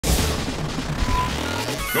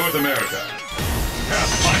North America.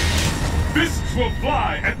 Cast light. Fists will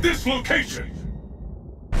fly at this location.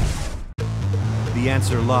 The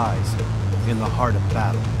answer lies in the heart of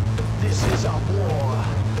battle. This is a war.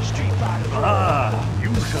 Street Fighter. Ah,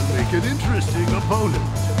 you shall make an interesting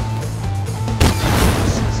opponent.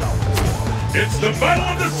 This is a war. It's the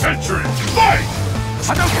battle of the century. Fight!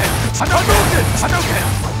 Hadouken! Hadouken! Hadouken!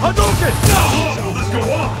 Hadouken! How long will this go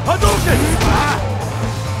on? Hadouken!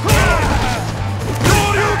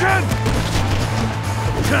 Hadouken!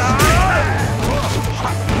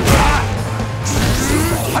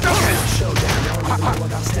 Hadouken!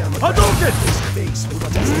 Hadouken!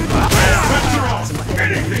 Sets are off.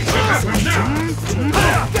 Anything can happen now.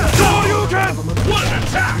 Hadouken! What an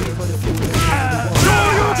attack!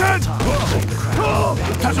 Hadouken!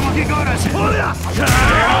 Tazumaki Goddess!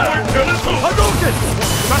 Hadouken!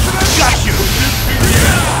 Got you!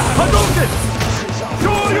 Hadouken!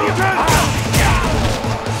 Hadouken!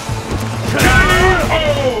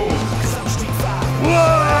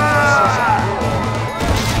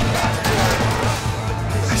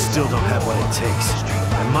 I still don't have what it takes.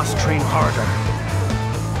 I must train harder.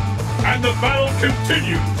 And the battle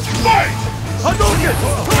continues. Fight! Hadouken!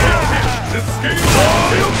 Escape!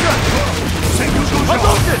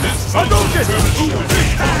 Hadouken! Hadouken!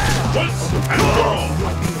 Once and for all.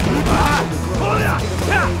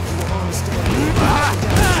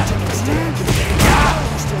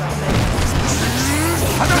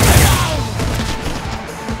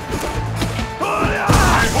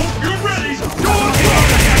 I hope you're ready.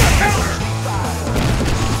 Counter!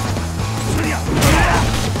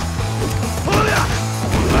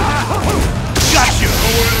 Got you!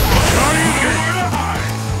 Nowhere to hide.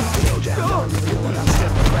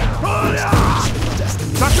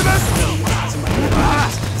 Judgment!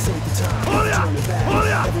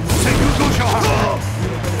 Senku Goshoha!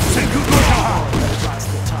 Senku Goshoha!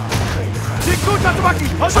 Senku Tatsumaki!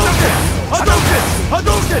 Hadouken! Hadouken!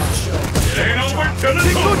 Hadouken! It ain't over till it's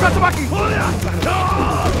Senku over. Tatsumaki!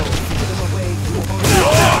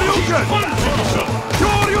 Shoryuken!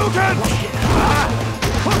 Shoryuken!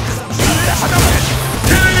 Hadouken!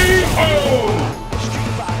 K.O.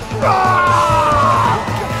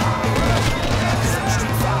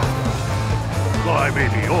 I may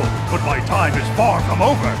be old, but my time is far from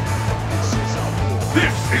over.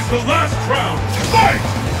 This is the last round. Fight!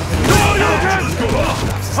 Shoryuken! Let's go on.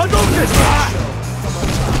 Hadouken!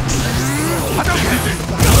 This is it.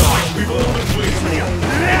 We've all been waiting.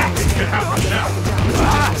 Anything can happen now.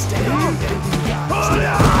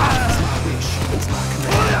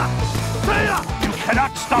 You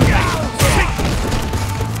cannot stop me!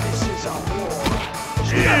 This is a war.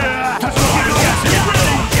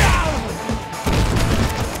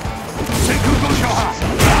 Senku Goshoha!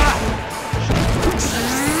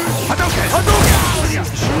 Hadouken! Hadouken!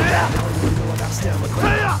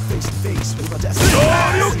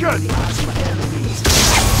 Shoryuken!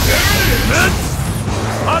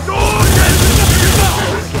 Hadouken!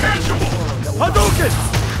 Hadouken!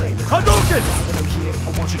 Hadouken!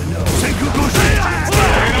 Senku Goshoha!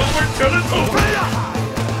 Ain't over till it's over.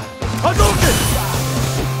 Hadouken!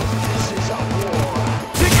 This is a war.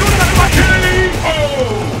 Senku Tatsumaki! K.O.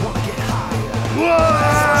 Whoa!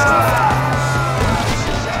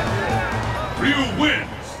 You win.